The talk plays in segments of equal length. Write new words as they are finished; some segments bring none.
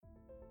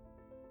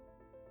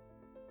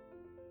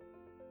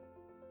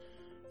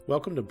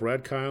Welcome to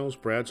Brad Kyle's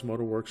Brad's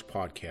Motorworks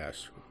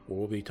podcast, where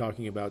we'll be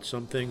talking about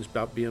some things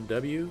about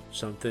BMW,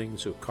 some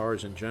things of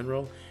cars in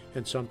general,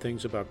 and some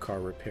things about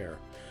car repair.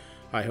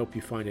 I hope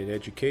you find it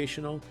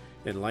educational,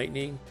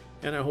 enlightening,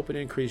 and I hope it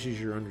increases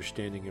your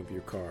understanding of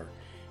your car.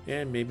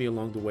 And maybe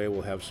along the way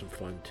we'll have some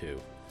fun too.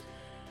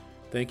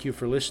 Thank you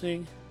for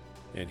listening,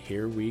 and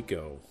here we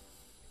go.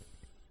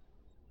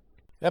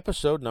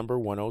 Episode number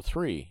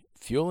 103,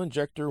 Fuel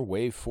Injector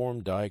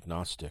Waveform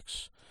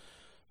Diagnostics.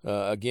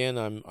 Again,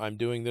 I'm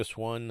doing this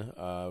one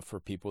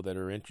for people that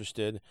are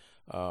interested.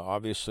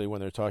 Obviously,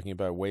 when they're talking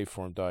about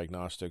waveform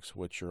diagnostics,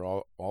 what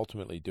you're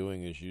ultimately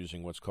doing is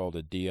using what's called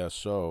a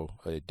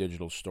DSO, a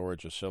digital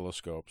storage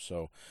oscilloscope.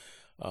 So,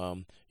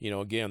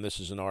 again,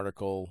 this is an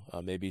article.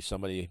 Maybe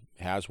somebody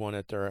has one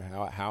at their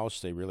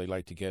house. They really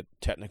like to get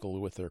technical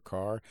with their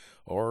car,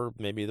 or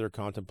maybe they're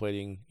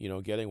contemplating,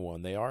 getting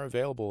one. They are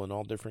available in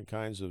all different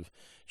kinds of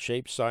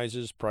shapes,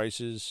 sizes,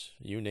 prices,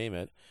 you name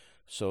it.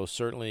 So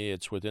certainly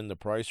it's within the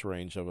price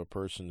range of a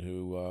person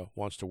who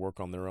wants to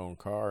work on their own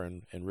car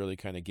and really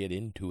kind of get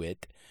into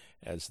it,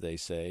 as they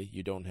say.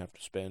 You don't have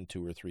to spend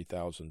 $2,000 or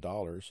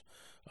 $3,000.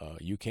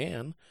 You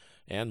can,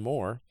 and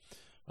more.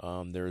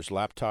 There's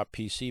laptop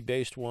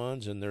PC-based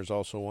ones, and there's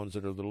also ones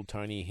that are little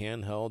tiny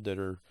handheld that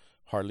are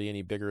hardly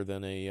any bigger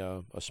than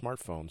a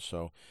smartphone.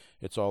 So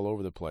it's all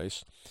over the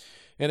place.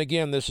 And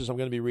again, I'm going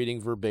to be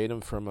reading verbatim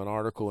from an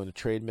article in a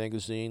trade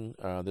magazine.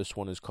 This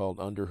one is called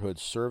Underhood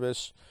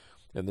Service.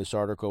 And this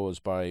article is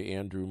by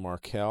Andrew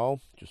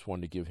Markel. Just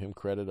wanted to give him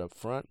credit up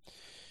front.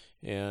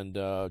 And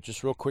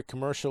just real quick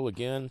commercial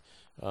again.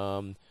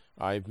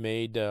 I've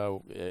made,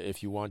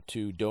 if you want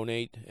to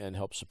donate and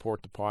help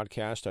support the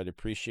podcast, I'd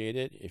appreciate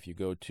it. If you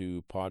go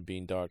to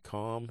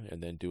podbean.com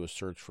and then do a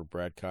search for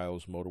Brad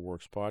Kyle's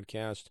Motorworks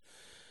Podcast,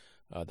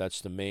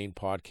 that's the main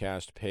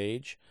podcast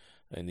page.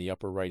 In the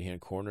upper right-hand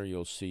corner,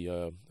 you'll see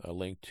a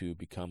link to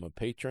become a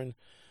patron,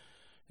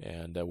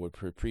 and I would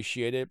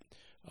appreciate it.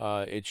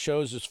 It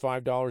shows it's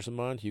 $5 a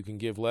month. You can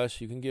give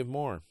less, you can give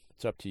more.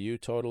 It's up to you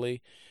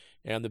totally.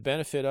 And the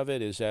benefit of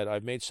it is that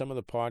I've made some of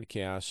the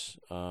podcasts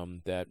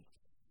that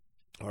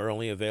are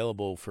only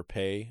available for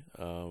pay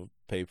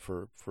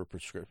for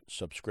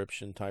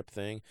subscription type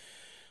thing.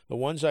 The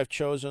ones I've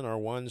chosen are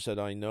ones that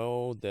I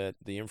know that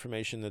the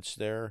information that's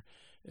there,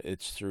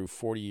 it's through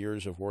 40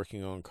 years of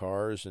working on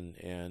cars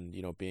and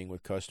being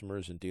with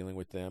customers and dealing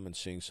with them and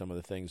seeing some of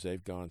the things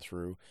they've gone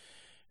through.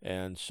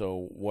 And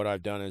so what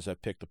I've done is I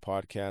picked a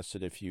podcast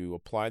that if you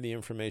apply the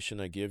information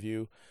I give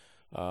you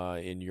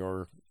in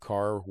your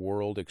car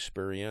world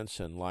experience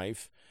and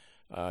life,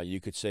 you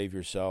could save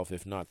yourself,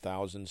 if not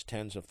thousands,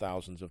 tens of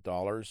thousands of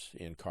dollars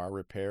in car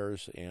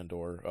repairs and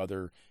or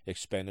other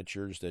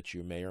expenditures that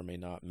you may or may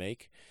not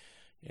make.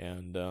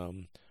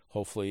 And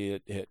hopefully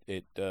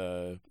it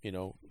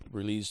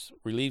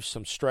relieves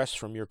some stress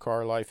from your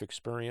car life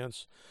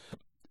experience.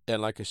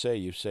 And like I say,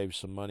 you've saved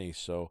some money.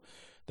 So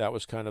that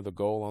was kind of the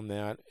goal on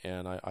that,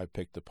 and I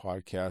picked the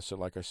podcast that,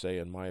 like I say,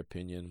 in my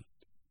opinion,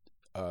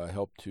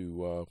 helped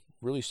to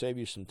really save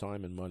you some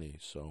time and money.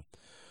 So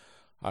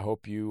I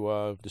hope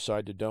you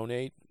decide to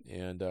donate,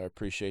 and I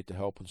appreciate the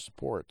help and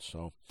support.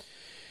 So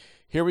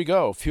here we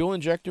go. Fuel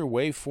injector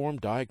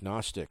waveform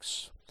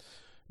diagnostics.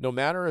 No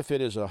matter if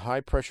it is a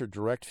high-pressure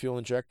direct fuel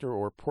injector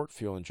or port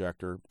fuel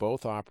injector,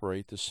 both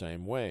operate the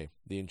same way.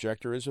 The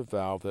injector is a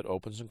valve that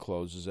opens and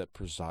closes at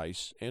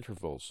precise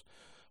intervals.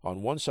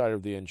 On one side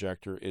of the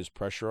injector is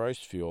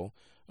pressurized fuel,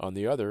 on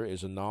the other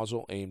is a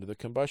nozzle aimed at the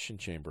combustion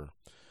chamber.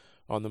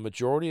 On the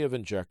majority of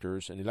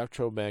injectors, an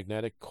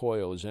electromagnetic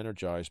coil is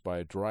energized by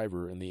a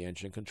driver in the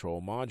engine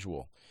control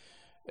module.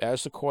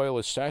 As the coil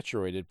is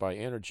saturated by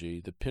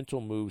energy, the pintle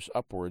moves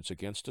upwards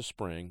against a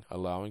spring,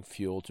 allowing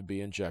fuel to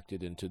be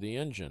injected into the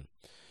engine.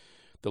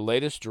 The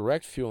latest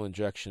direct fuel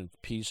injection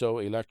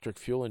piezoelectric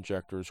fuel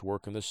injectors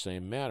work in the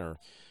same manner,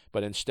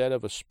 but instead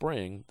of a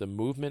spring, the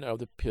movement of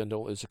the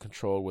pintle is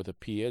controlled with a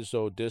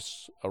piezo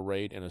discs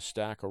arrayed in a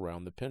stack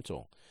around the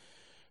pintle.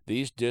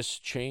 These discs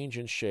change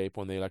in shape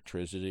when the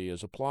electricity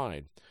is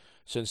applied.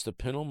 Since the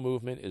pintle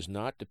movement is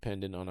not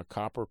dependent on a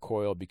copper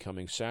coil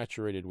becoming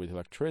saturated with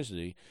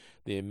electricity,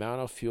 the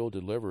amount of fuel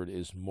delivered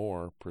is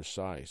more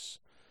precise.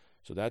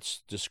 So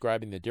that's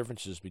describing the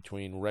differences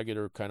between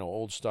regular kind of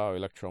old-style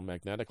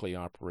electromagnetically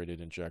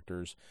operated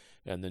injectors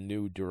and the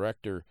new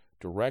direct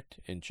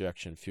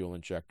injection fuel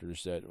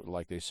injectors that,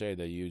 like they say,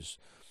 they use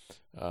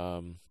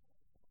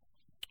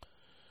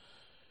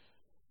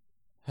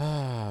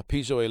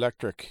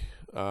piezoelectric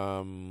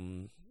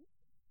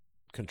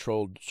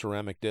controlled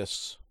ceramic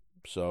discs.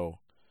 So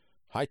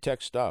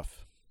high-tech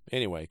stuff.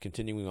 Anyway,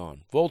 continuing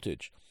on.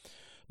 Voltage.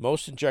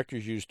 Most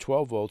injectors use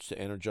 12 volts to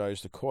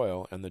energize the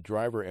coil, and the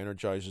driver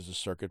energizes the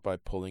circuit by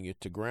pulling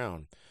it to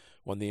ground.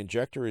 When the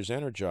injector is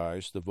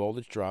energized, the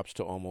voltage drops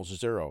to almost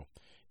zero.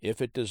 If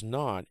it does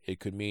not, it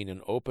could mean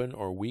an open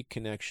or weak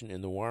connection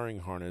in the wiring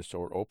harness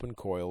or open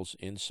coils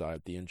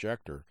inside the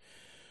injector.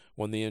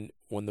 When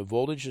the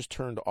voltage is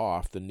turned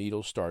off, the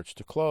needle starts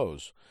to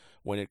close.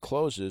 When it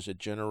closes, it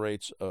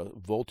generates a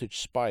voltage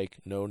spike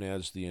known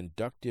as the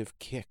inductive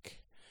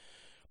kick.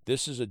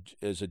 This is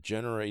a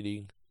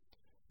generating.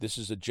 This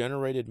is a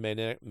generated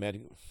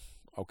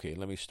Okay,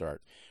 let me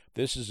start.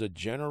 This is a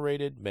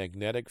generated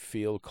magnetic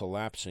field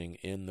collapsing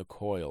in the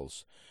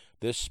coils.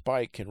 This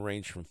spike can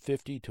range from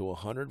 50 to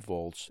 100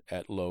 volts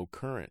at low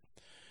current.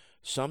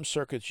 Some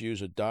circuits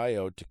use a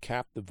diode to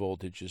cap the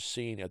voltages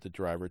seen at the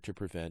driver to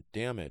prevent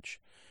damage.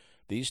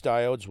 These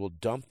diodes will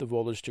dump the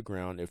voltage to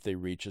ground if they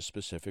reach a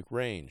specific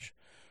range.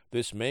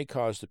 This may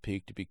cause the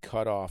peak to be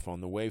cut off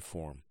on the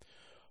waveform.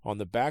 On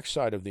the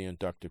backside of the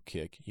inductive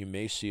kick, you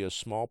may see a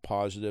small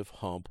positive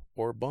hump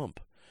or bump.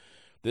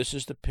 This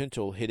is the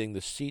pintle hitting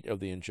the seat of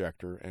the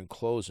injector and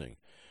closing.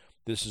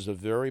 This is a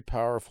very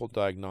powerful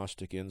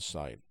diagnostic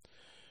insight.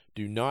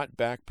 Do not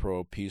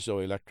backprobe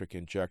piezoelectric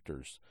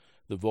injectors.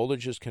 The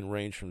voltages can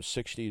range from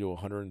 60 to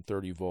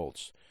 130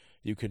 volts.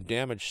 You can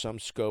damage some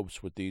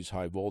scopes with these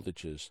high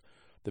voltages.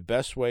 The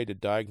best way to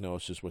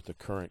diagnose is with a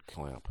current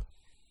clamp.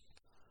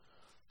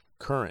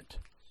 Current.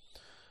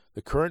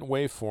 The current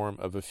waveform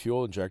of a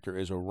fuel injector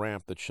is a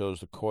ramp that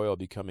shows the coil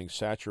becoming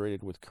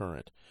saturated with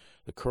current.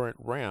 The current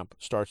ramp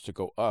starts to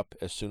go up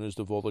as soon as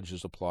the voltage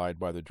is applied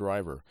by the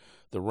driver.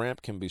 The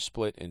ramp can be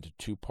split into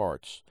two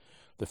parts.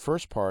 The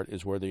first part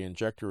is where the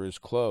injector is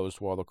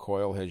closed while the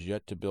coil has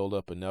yet to build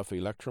up enough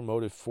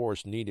electromotive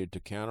force needed to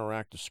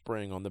counteract the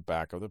spring on the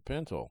back of the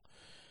pintle.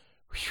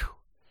 Whew.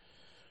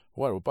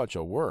 What a bunch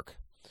of work.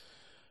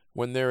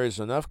 When there is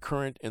enough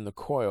current in the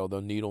coil,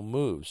 the needle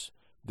moves.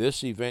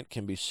 This event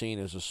can be seen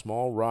as a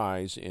small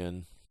rise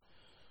in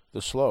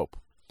the slope.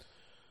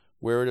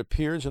 Where it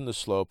appears in the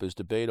slope is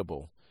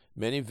debatable.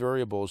 Many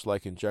variables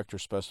like injector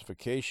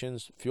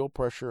specifications, fuel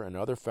pressure, and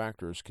other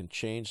factors can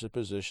change the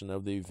position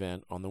of the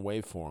event on the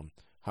waveform.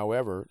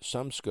 However,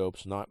 some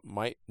scopes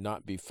might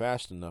not be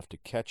fast enough to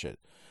catch it.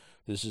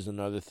 This is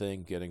another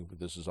thing,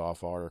 this is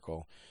off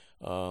article,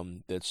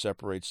 that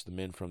separates the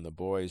men from the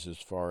boys as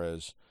far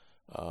as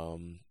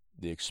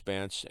the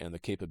expanse and the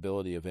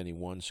capability of any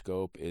one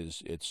scope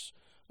is its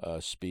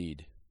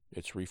speed,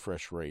 its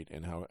refresh rate,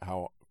 and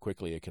how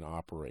quickly it can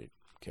operate.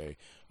 Okay,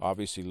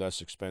 obviously less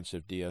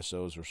expensive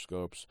DSOs or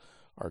scopes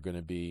are going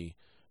to be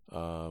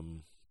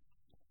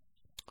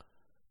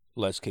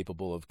less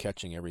capable of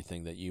catching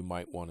everything that you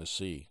might want to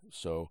see.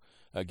 So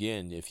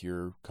again, if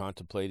you're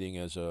contemplating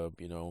as a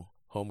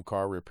home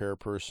car repair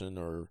person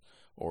or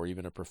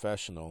even a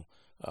professional,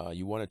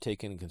 you want to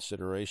take into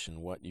consideration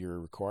what your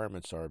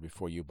requirements are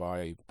before you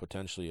buy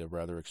potentially a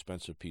rather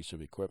expensive piece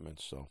of equipment.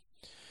 So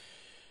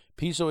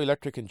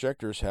piezoelectric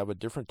injectors have a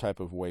different type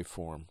of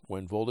waveform.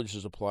 When voltage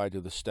is applied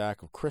to the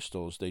stack of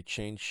crystals, they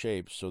change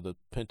shape so the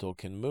pintle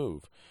can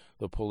move.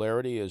 The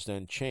polarity is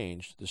then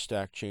changed, the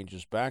stack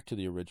changes back to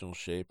the original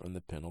shape, and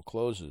the pintle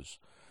closes.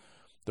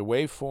 The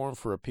waveform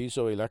for a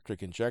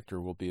piezoelectric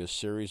injector will be a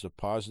series of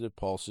positive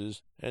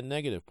pulses and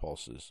negative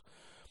pulses.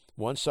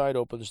 One side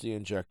opens the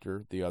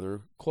injector, the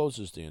other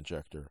closes the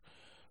injector.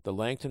 The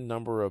length and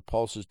number of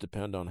pulses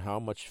depend on how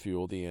much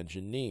fuel the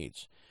engine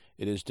needs.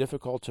 It is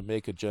difficult to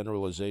make a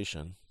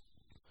generalization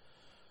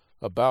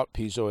about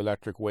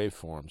piezoelectric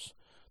waveforms.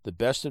 The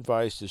best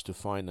advice is to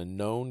find a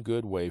known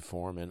good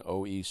waveform and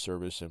OE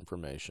service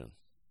information.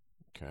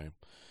 Okay.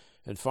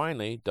 And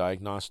finally,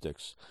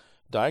 diagnostics.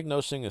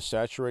 Diagnosing a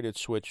saturated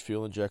switch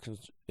fuel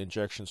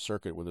injection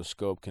circuit with a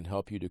scope can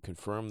help you to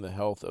confirm the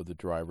health of the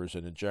drivers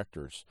and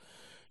injectors.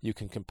 You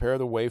can compare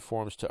the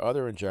waveforms to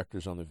other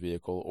injectors on the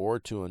vehicle or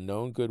to a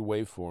known good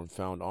waveform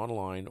found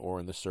online or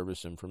in the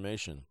service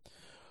information.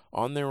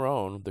 On their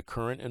own, the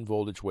current and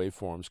voltage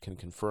waveforms can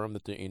confirm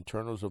that the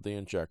internals of the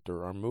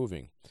injector are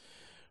moving.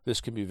 This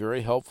can be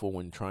very helpful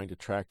when trying to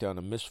track down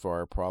a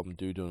misfire problem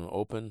due to an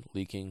open,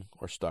 leaking,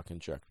 or stuck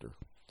injector.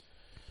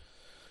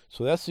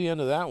 So that's the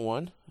end of that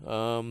one.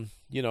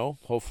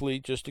 Hopefully,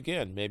 just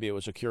again, maybe it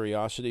was a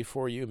curiosity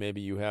for you.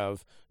 Maybe you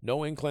have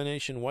no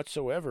inclination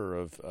whatsoever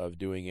of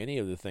doing any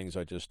of the things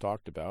I just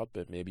talked about,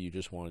 but maybe you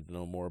just wanted to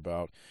know more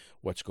about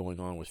what's going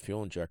on with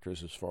fuel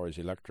injectors as far as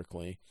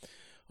electrically.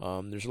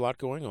 There's a lot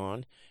going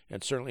on,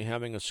 and certainly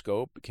having a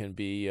scope can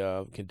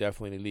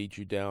definitely lead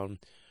you down,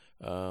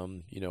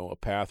 a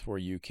path where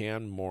you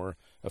can more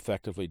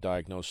effectively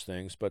diagnose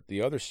things. But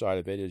the other side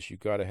of it is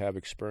you've got to have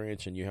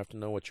experience, and you have to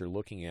know what you're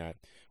looking at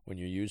when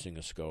you're using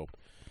a scope.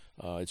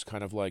 It's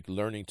kind of like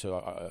learning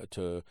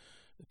to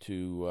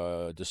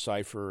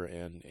decipher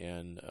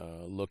and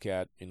look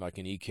at like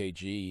an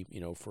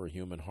EKG, for a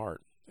human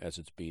heart as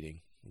it's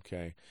beating.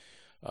 Okay,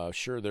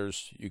 sure,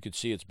 you could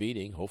see it's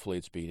beating. Hopefully,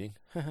 it's beating.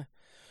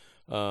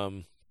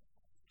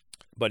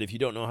 But if you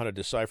don't know how to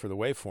decipher the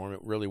waveform,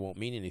 it really won't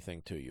mean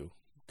anything to you.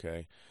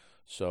 Okay,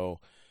 so,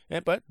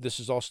 but this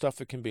is all stuff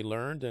that can be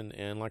learned,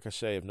 and like I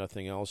say, if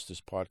nothing else,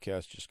 this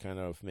podcast just kind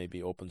of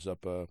maybe opens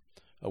up a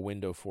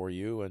window for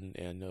you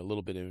and a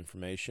little bit of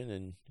information,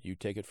 and you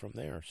take it from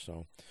there.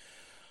 So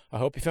I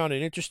hope you found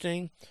it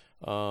interesting.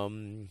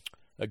 Again,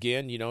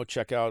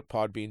 check out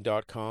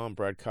podbean.com,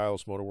 Brad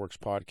Kyle's Motorworks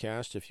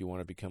Podcast. If you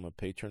want to become a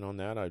patron on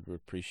that, I'd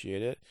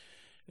appreciate it.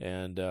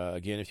 And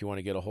again, if you want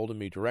to get a hold of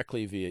me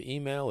directly via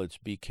email, it's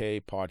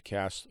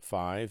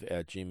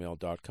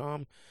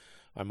bkpodcast5@gmail.com.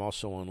 I'm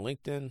also on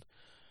LinkedIn.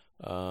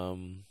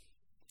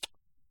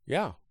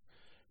 yeah,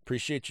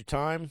 appreciate your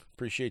time.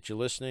 Appreciate you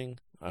listening.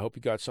 I hope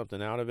you got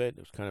something out of it. It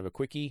was kind of a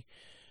quickie.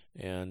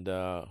 And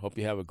hope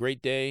you have a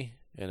great day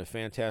and a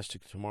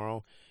fantastic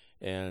tomorrow.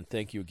 And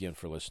thank you again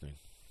for listening.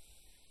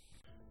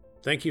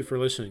 Thank you for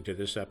listening to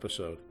this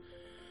episode.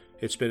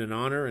 It's been an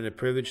honor and a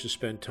privilege to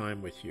spend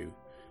time with you.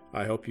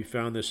 I hope you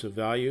found this of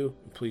value.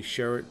 Please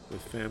share it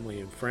with family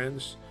and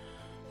friends.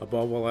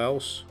 Above all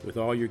else, with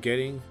all you're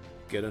getting,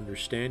 get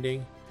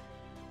understanding.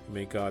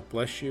 May God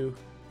bless you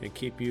and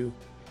keep you.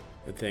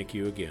 And thank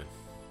you again.